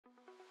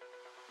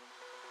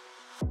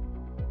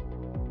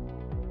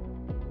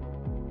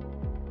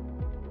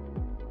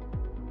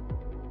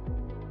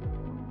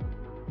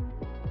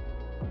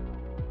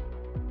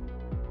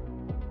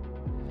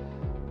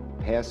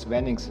Per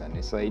Svenningsson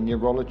is a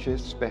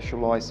neurologist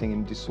specializing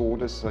in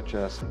disorders such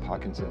as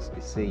Parkinson's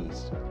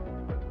disease.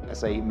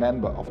 As a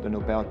member of the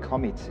Nobel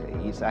Committee,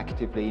 he is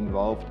actively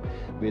involved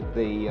with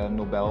the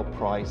Nobel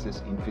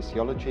Prizes in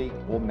Physiology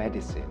or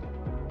Medicine.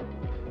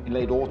 In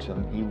late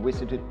autumn, he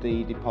visited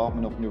the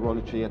Department of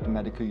Neurology at the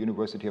Medical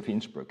University of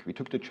Innsbruck. We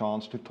took the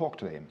chance to talk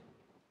to him.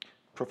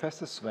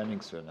 Professor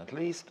Svenningsson, at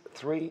least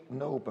 3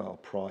 Nobel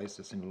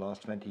Prizes in the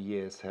last 20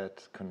 years had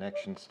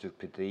connections to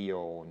PD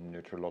or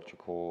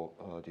neurological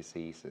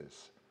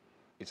diseases.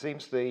 It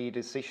seems the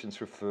decisions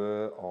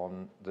refer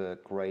on the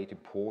great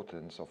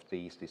importance of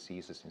these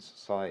diseases in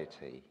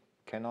society.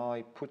 Can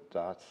I put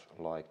that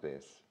like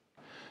this?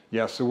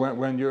 Yeah, so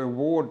when you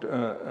award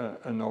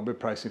a Nobel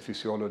Prize in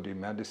Physiology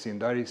Medicine,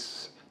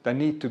 there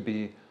need to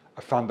be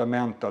a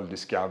fundamental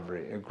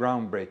discovery, a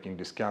groundbreaking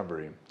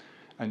discovery.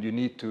 And you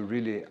need to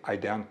really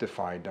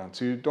identify that.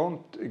 So you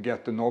don't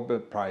get the Nobel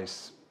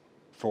Prize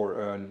for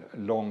a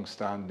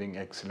long-standing,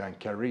 excellent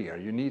career.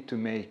 You need to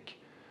make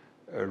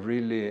a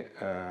really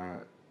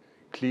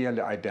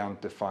clearly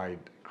identified,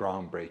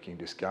 groundbreaking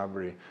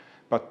discovery.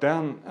 But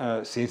then,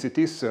 since it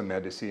is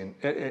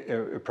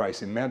a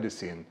prize in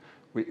medicine,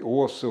 we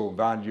also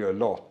value a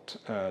lot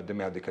the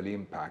medical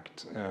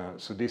impact.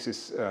 So this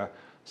is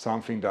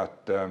something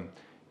that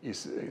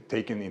is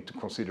taken into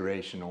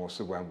consideration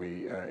also when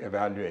we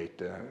evaluate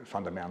the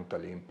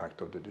fundamental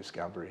impact of the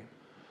discovery.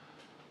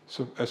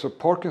 So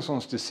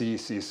Parkinson's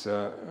disease is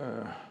a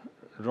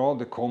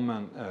rather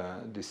common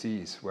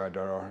disease where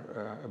there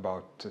are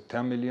about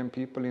 10 million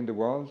people in the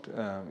world.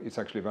 It's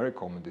actually a very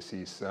common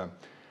disease.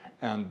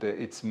 And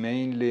it's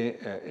mainly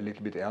a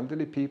little bit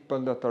elderly people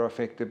that are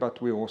affected, but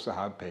we also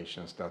have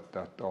patients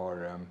that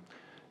are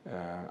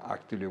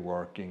actively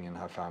working and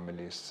have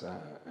families.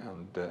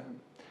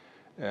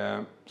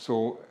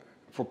 So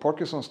for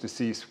Parkinson's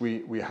disease,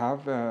 we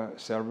have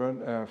several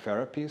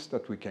therapies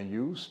that we can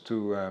use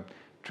to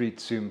treat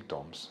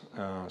symptoms.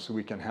 So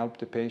we can help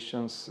the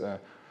patients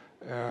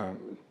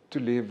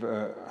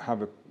to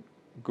have a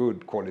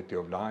good quality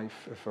of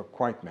life for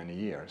quite many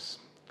years.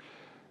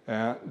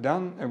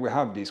 Then we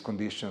have these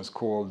conditions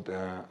called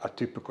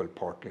atypical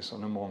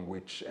Parkinson, among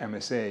which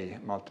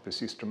MSA, multiple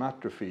system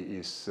atrophy,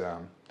 is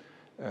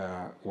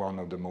one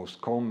of the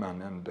most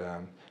common. And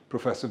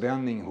Professor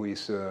Wenning, who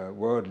is a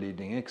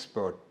world-leading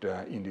expert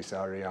in this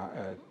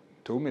area,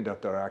 told me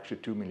that there are actually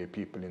 2 million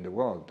people in the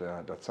world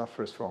that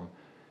suffers from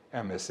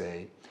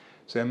MSA.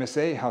 So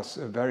MSA has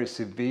a very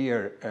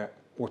severe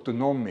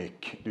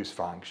autonomic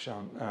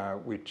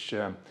dysfunction, which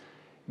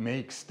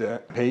makes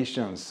the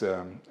patients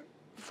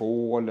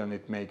fall, and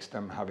it makes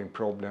them having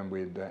problem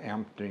with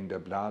emptying the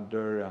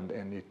bladder,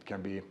 and it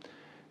can be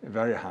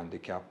very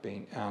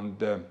handicapping.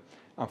 And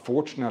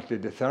unfortunately,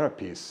 the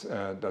therapies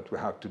that we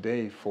have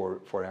today for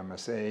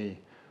MSA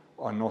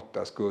are not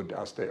as good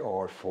as they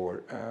are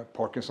for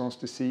Parkinson's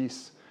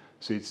disease.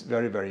 So it's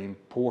very, very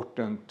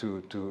important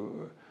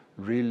to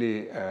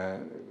really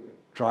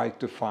try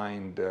to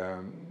find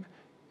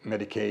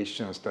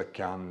medications that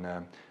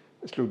can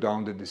slow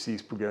down the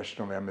disease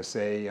progression of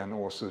MSA, and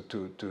also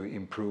to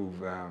improve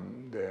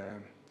the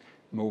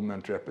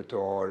movement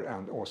repertoire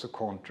and also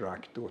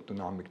counteract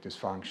autonomic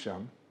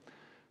dysfunction.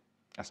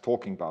 As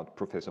talking about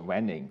Professor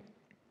Wenning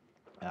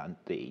and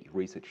the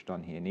research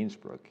done here in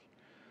Innsbruck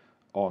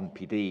on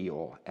PD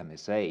or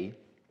MSA,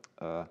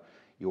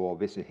 your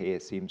visit here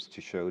seems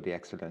to show the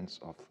excellence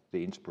of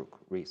the Innsbruck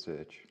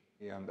research.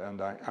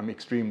 And I'm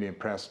extremely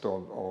impressed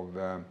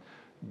of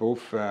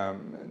both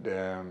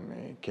the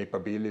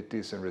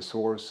capabilities and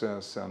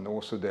resources, and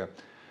also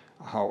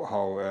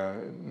how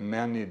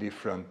many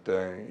different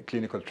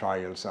clinical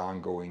trials are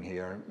ongoing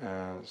here.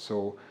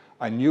 So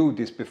I knew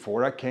this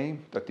before I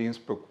came, that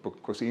Innsbruck,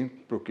 because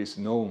Innsbruck is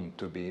known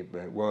to be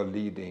world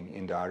leading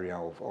in the area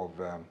of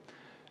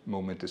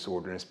movement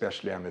disorder,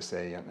 especially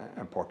MSA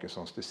and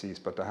Parkinson's disease.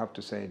 But I have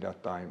to say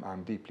that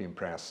I'm deeply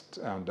impressed,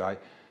 and I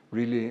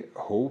really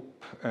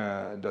hope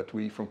that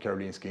we from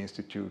Karolinska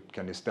Institute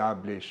can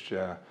establish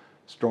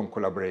strong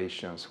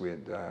collaborations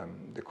with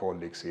the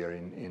colleagues here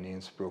in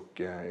Innsbruck,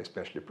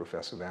 especially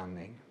Professor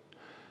Wenning.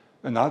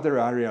 Another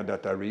area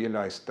that I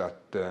realized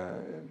that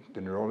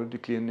the neurology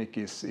clinic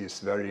is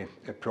very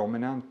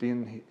prominent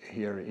in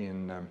here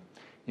in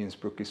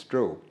Innsbruck is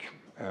stroke.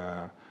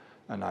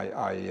 And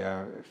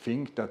I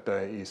think that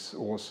there is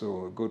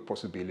also good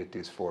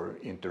possibilities for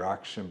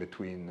interaction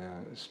between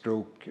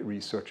stroke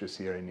researchers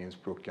here in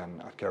Innsbruck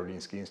and at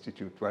Karolinska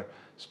Institute, where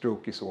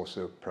stroke is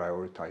also a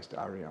prioritized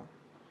area.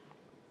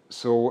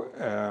 So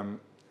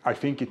I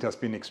think it has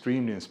been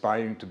extremely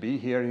inspiring to be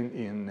here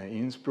in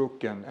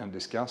Innsbruck and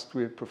discussed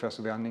with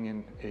Professor Wenning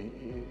and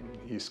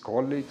his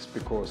colleagues,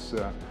 because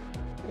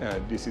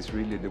this is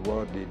really the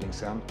world-leading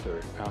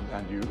center,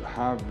 and you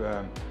have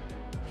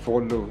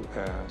follow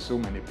so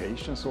many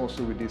patients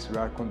also with this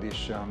rare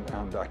condition,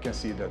 and I can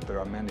see that there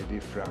are many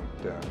different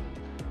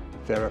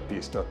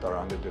therapies that are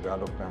under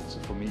development. So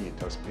for me it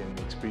has been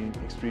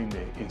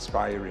extremely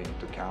inspiring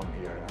to come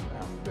here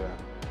and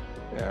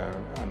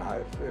and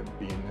I've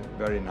been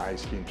very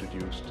nicely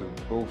introduced to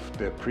both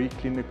the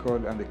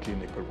preclinical and the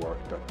clinical work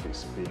that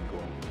is being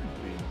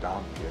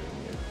done here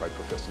by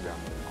Professor Lennon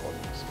and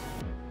colleagues.